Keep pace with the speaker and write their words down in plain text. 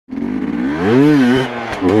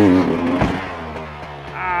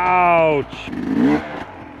Ouch!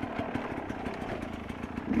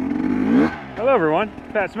 Hello everyone,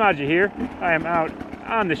 Pat Smaja here. I am out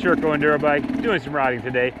on the Shurko Enduro bike doing some riding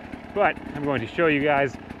today, but I'm going to show you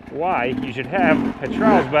guys why you should have a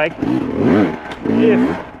trials bike if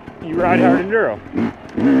you ride hard enduro.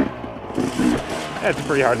 That's a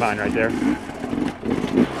pretty hard line right there.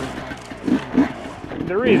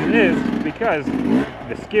 The reason is because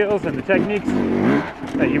the skills and the techniques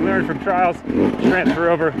that you learn from trials transfer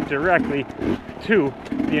over directly to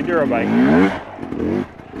the enduro bike.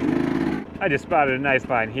 I just spotted a nice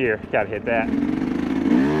line here. Gotta hit that.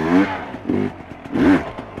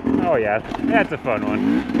 Oh yeah, that's a fun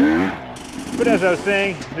one. But as I was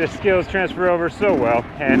saying, the skills transfer over so well,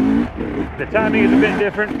 and the timing is a bit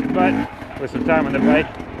different, but with some time on the bike,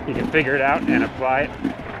 you can figure it out and apply it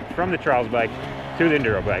from the trials bike to the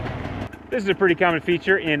enduro bike. This is a pretty common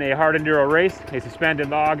feature in a hard enduro race, a suspended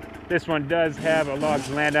log. This one does have a log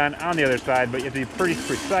to land on the other side, but you have to be pretty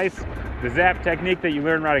precise. The zap technique that you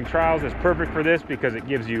learn riding trials is perfect for this because it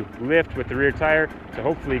gives you lift with the rear tire to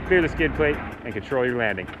hopefully clear the skid plate and control your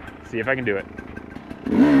landing. See if I can do it.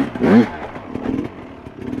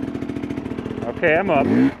 Okay, I'm up,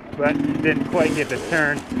 but didn't quite get the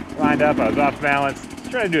turn lined up. I was off balance.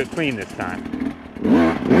 Try to do it clean this time.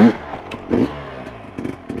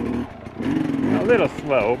 A little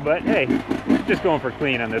slow, but hey, just going for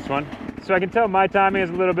clean on this one. So I can tell my timing is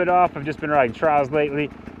a little bit off. I've just been riding trials lately,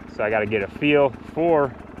 so I got to get a feel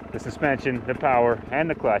for the suspension, the power, and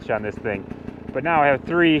the clutch on this thing. But now I have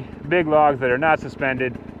 3 big logs that are not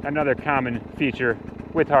suspended, another common feature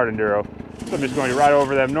with hard enduro. So I'm just going to ride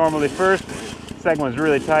over them normally first. Second one's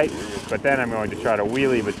really tight, but then I'm going to try to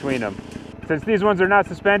wheelie between them. Since these ones are not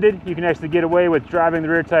suspended, you can actually get away with driving the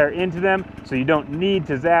rear tire into them, so you don't need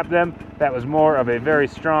to zap them. That was more of a very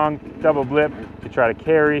strong double blip to try to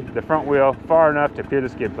carry the front wheel far enough to clear the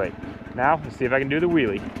skid plate. Now, let's see if I can do the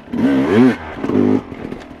wheelie.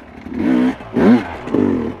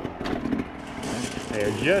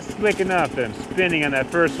 They're just slick enough that I'm spinning on that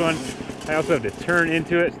first one. I also have to turn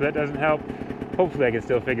into it, so that doesn't help. Hopefully I can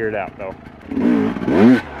still figure it out though.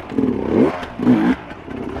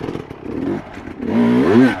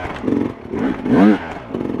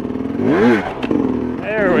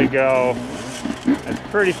 There we go. That's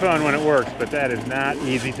pretty fun when it works, but that is not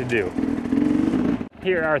easy to do.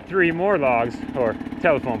 Here are 3 more logs, or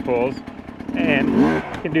telephone poles, and you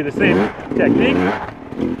can do the same technique,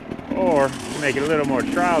 or to make it a little more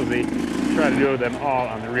trialsy, try to do them all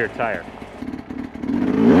on the rear tire.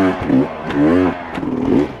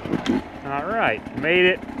 Alright, made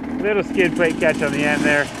it. Little skid plate catch on the end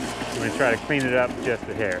there. I'm going to try to clean it up just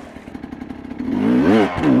a hair.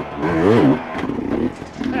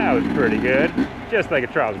 That was pretty good. Just like a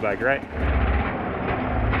trials bike, right?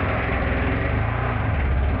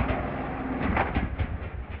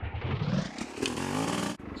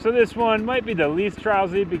 So this one might be the least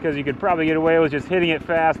trialsy because you could probably get away with just hitting it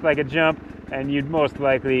fast like a jump, and you'd most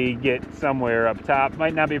likely get somewhere up top.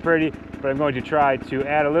 Might not be pretty, but I'm going to try to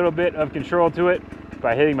add a little bit of control to it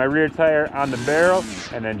by hitting my rear tire on the barrel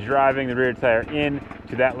and then driving the rear tire in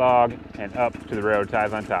to that log and up to the railroad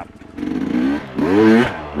ties on top.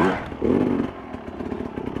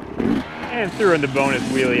 And threw in the bonus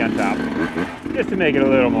wheelie on top, just to make it a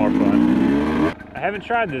little more fun. I haven't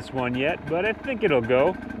tried this one yet, but I think it'll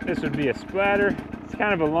go. This would be a splatter. It's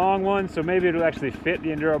kind of a long one, so maybe it'll actually fit the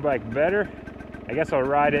enduro bike better. I guess I'll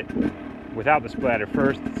ride it without the splatter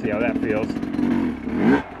first, see how that feels.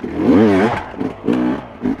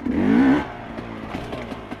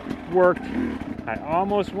 Worked. I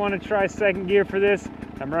almost want to try second gear for this.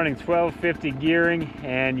 I'm running 1250 gearing,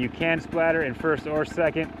 and you can splatter in first or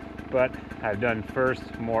second, but I've done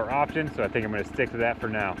first more often, so I think I'm going to stick to that for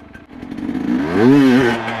now.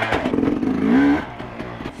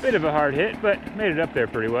 Bit of a hard hit, but made it up there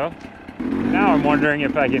pretty well. Now I'm wondering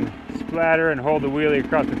if I can splatter and hold the wheelie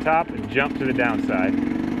across the top and jump to the downside.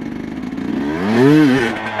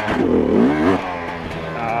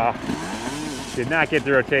 Did not get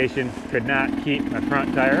the rotation, could not keep my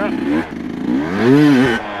front tire up.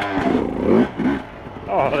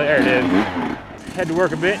 Oh, there it is. Had to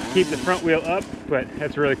work a bit, keep the front wheel up, but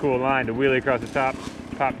that's a really cool line to wheelie across the top,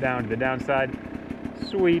 pop down to the downside.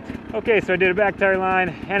 Sweet. Okay, so I did a back tire line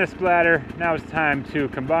and a splatter. Now it's time to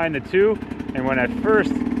combine the two. And when I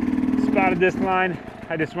first spotted this line,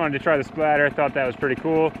 I just wanted to try the splatter. I thought that was pretty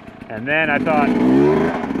cool. And then I thought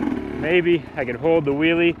maybe I could hold the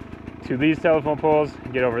wheelie to these telephone poles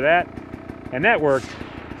and get over that. And that worked.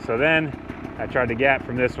 So then I tried to gap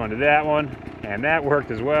from this one to that one, and that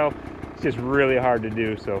worked as well. It's just really hard to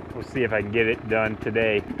do, so we'll see if I can get it done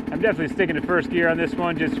today. I'm definitely sticking to first gear on this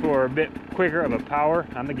one just for a bit quicker of a power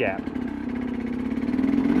on the gap.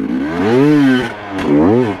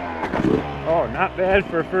 Oh, not bad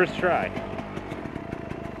for a first try.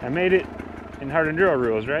 I made it in hard enduro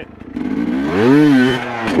rules, right?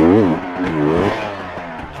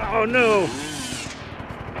 Oh no!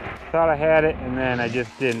 Thought I had it and then I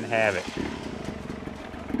just didn't have it.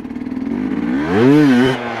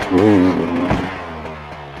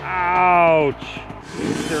 Ouch!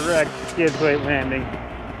 Direct skid plate landing.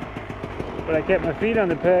 But I kept my feet on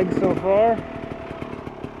the peg so far.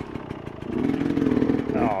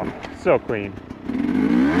 Oh, so clean.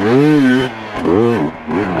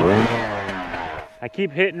 I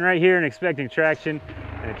keep hitting right here and expecting traction,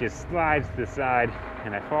 and it just slides to the side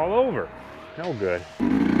and I fall over. No good.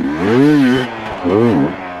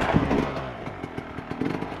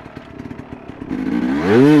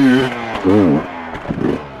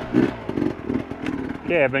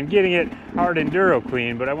 Okay, I've been getting it hard enduro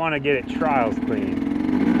clean, but I want to get it trials clean.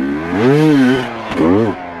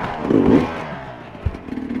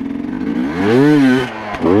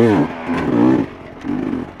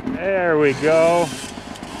 There we go.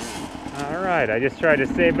 All right, I just tried to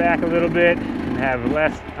stay back a little bit and have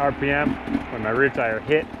less RPM when my rear tire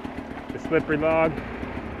hit the slippery log,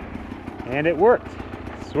 and it worked.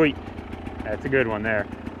 Sweet. That's a good one there.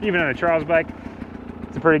 Even on a trials bike,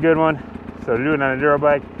 it's a pretty good one. So to do it on an enduro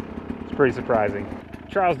bike, it's pretty surprising.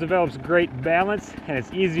 Trials develops great balance, and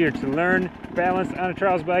it's easier to learn balance on a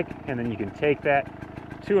trials bike, and then you can take that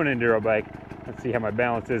to an enduro bike. Let's see how my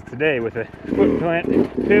balance is today with a foot plant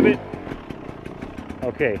pivot.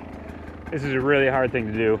 Okay, this is a really hard thing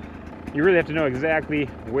to do. You really have to know exactly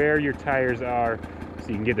where your tires are so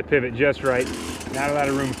you can get the pivot just right. Not a lot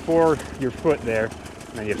of room for your foot there.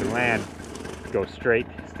 And then you have to land, go straight,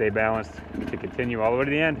 stay balanced to continue all the way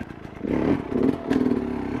to the end.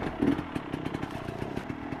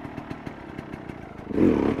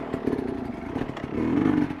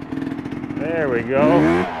 There we go.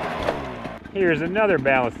 Here's another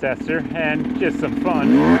balance tester and just some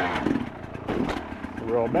fun.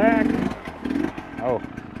 Roll back. Oh,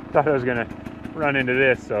 thought I was gonna run into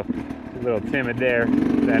this, so a little timid there.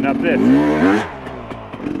 Then up this.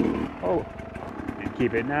 Oh, and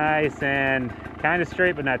keep it nice and kind of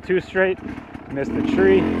straight, but not too straight. Missed the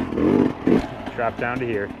tree. Drop down to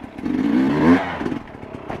here.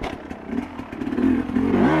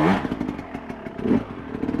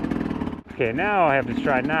 Okay, now I have to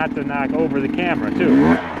try not to knock over the camera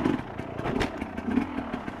too.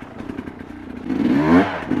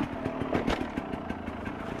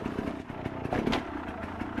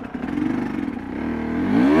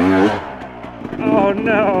 Oh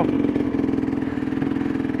no!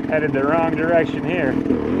 Headed the wrong direction here.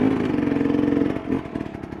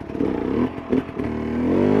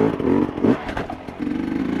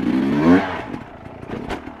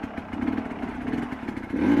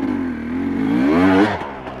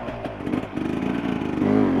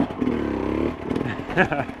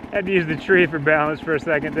 Had to use the tree for balance for a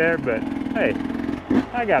second there, but hey,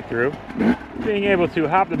 I got through. Being able to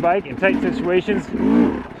hop the bike in tight situations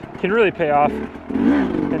can really pay off.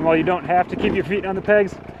 And while you don't have to keep your feet on the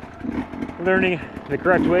pegs, learning the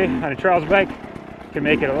correct way on a trials bike can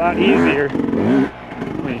make it a lot easier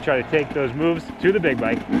when you try to take those moves to the big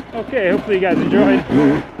bike. Okay, hopefully you guys enjoyed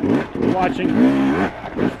watching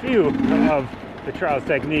a few of the trials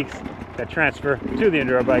techniques that transfer to the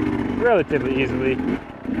enduro bike relatively easily.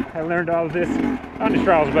 I learned all of this on the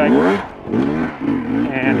trials bike,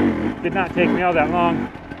 and it did not take me all that long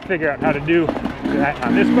to figure out how to do that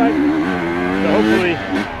on this bike. So hopefully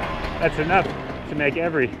that's enough to make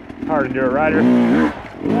every hard enduro rider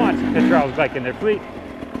want a trials bike in their fleet.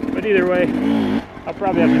 But either way, I'll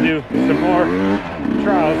probably have to do some more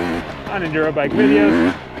trials on enduro bike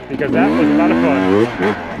videos because that was a lot of fun.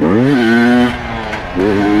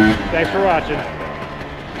 Thanks for watching.